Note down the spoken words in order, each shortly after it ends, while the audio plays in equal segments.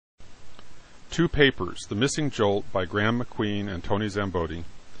Two papers, The Missing Jolt by Graeme, MacQueen, and Tony Szamboti,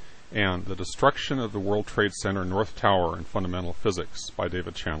 and The Destruction of the World Trade Center North Tower in Fundamental Physics by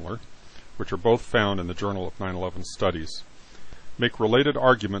David Chandler, which are both found in the Journal of 9/11 Studies, make related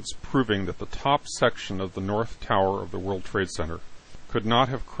arguments proving that the top section of the North Tower of the World Trade Center could not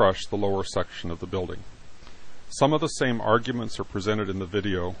have crushed the lower section of the building. Some of the same arguments are presented in the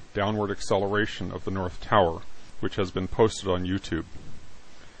video, Downward Acceleration of the North Tower, which has been posted on YouTube.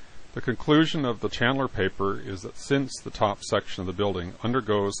 The conclusion of the Chandler paper is that since the top section of the building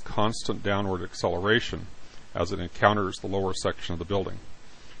undergoes constant downward acceleration as it encounters the lower section of the building,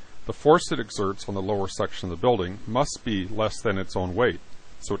 the force it exerts on the lower section of the building must be less than its own weight,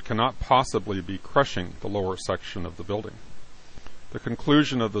 so it cannot possibly be crushing the lower section of the building. The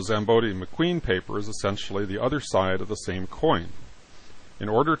conclusion of the Szamboti-MacQueen paper is essentially the other side of the same coin. In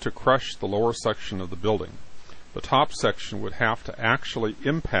order to crush the lower section of the building, the top section would have to actually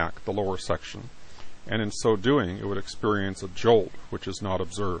impact the lower section, and in so doing it would experience a jolt which is not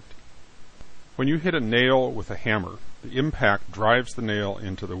observed. When you hit a nail with a hammer, the impact drives the nail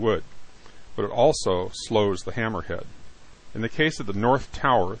into the wood, but it also slows the hammerhead. In the case of the North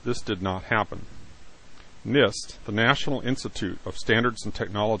Tower, this did not happen. NIST, the National Institute of Standards and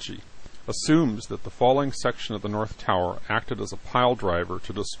Technology, assumes that the falling section of the North Tower acted as a pile driver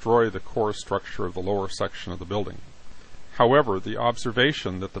to destroy the core structure of the lower section of the building. However, the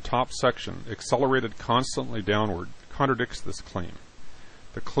observation that the top section accelerated constantly downward contradicts this claim.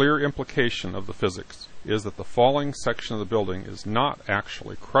 The clear implication of the physics is that the falling section of the building is not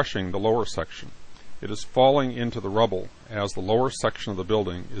actually crushing the lower section. It is falling into the rubble as the lower section of the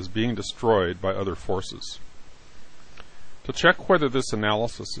building is being destroyed by other forces. To check whether this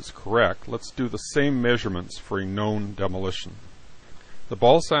analysis is correct, let's do the same measurements for a known demolition. The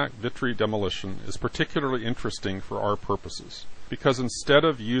Balzac-Vitry demolition is particularly interesting for our purposes, because instead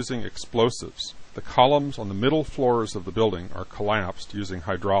of using explosives, the columns on the middle floors of the building are collapsed using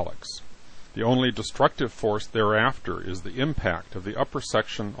hydraulics. The only destructive force thereafter is the impact of the upper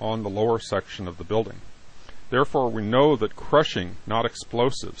section on the lower section of the building. Therefore, we know that crushing, not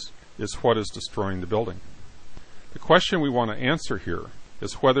explosives, is what is destroying the building. The question we want to answer here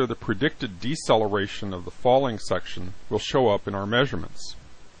is whether the predicted deceleration of the falling section will show up in our measurements.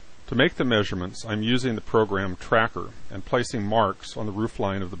 To make the measurements, I'm using the program Tracker and placing marks on the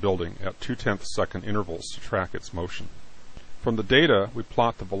roofline of the building at 0.2 second intervals to track its motion. From the data, we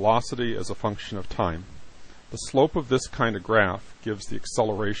plot the velocity as a function of time. The slope of this kind of graph gives the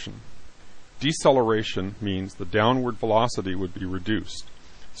acceleration. Deceleration means the downward velocity would be reduced,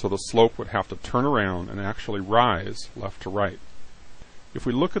 so the slope would have to turn around and actually rise left to right. If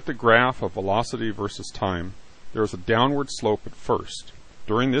we look at the graph of velocity versus time, there is a downward slope at first.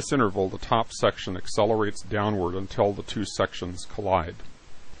 During this interval, the top section accelerates downward until the two sections collide.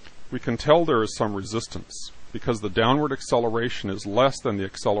 We can tell there is some resistance, because the downward acceleration is less than the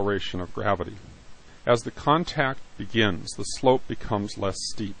acceleration of gravity. As the contact begins, the slope becomes less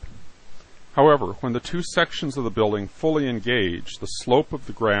steep. However, when the two sections of the building fully engage, the slope of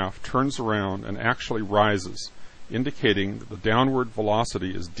the graph turns around and actually rises, indicating that the downward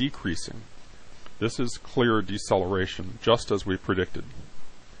velocity is decreasing. This is clear deceleration, just as we predicted.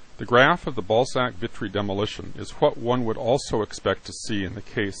 The graph of the Balzac-Vitry demolition is what one would also expect to see in the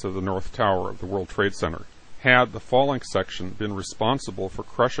case of the North Tower of the World Trade Center, had the falling section been responsible for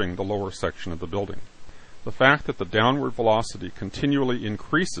crushing the lower section of the building. The fact that the downward velocity continually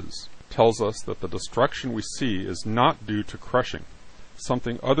increases tells us that the destruction we see is not due to crushing.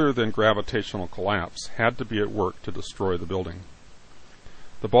 Something other than gravitational collapse had to be at work to destroy the building.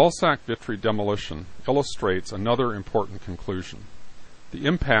 The Balzac-Vitry demolition illustrates another important conclusion. The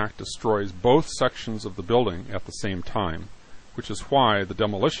impact destroys both sections of the building at the same time, which is why the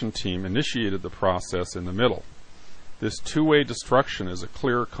demolition team initiated the process in the middle. This two-way destruction is a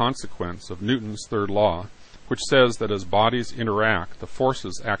clear consequence of Newton's third law, which says that as bodies interact, the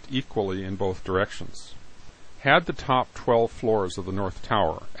forces act equally in both directions. Had the top 12 floors of the North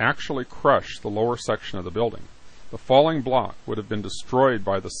Tower actually crushed the lower section of the building, the falling block would have been destroyed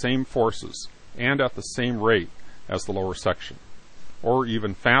by the same forces and at the same rate as the lower section, or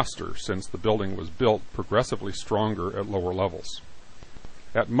even faster since the building was built progressively stronger at lower levels.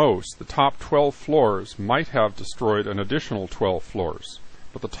 At most, the top 12 floors might have destroyed an additional 12 floors,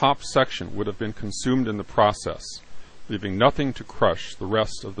 but the top section would have been consumed in the process, leaving nothing to crush the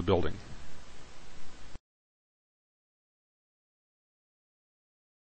rest of the building.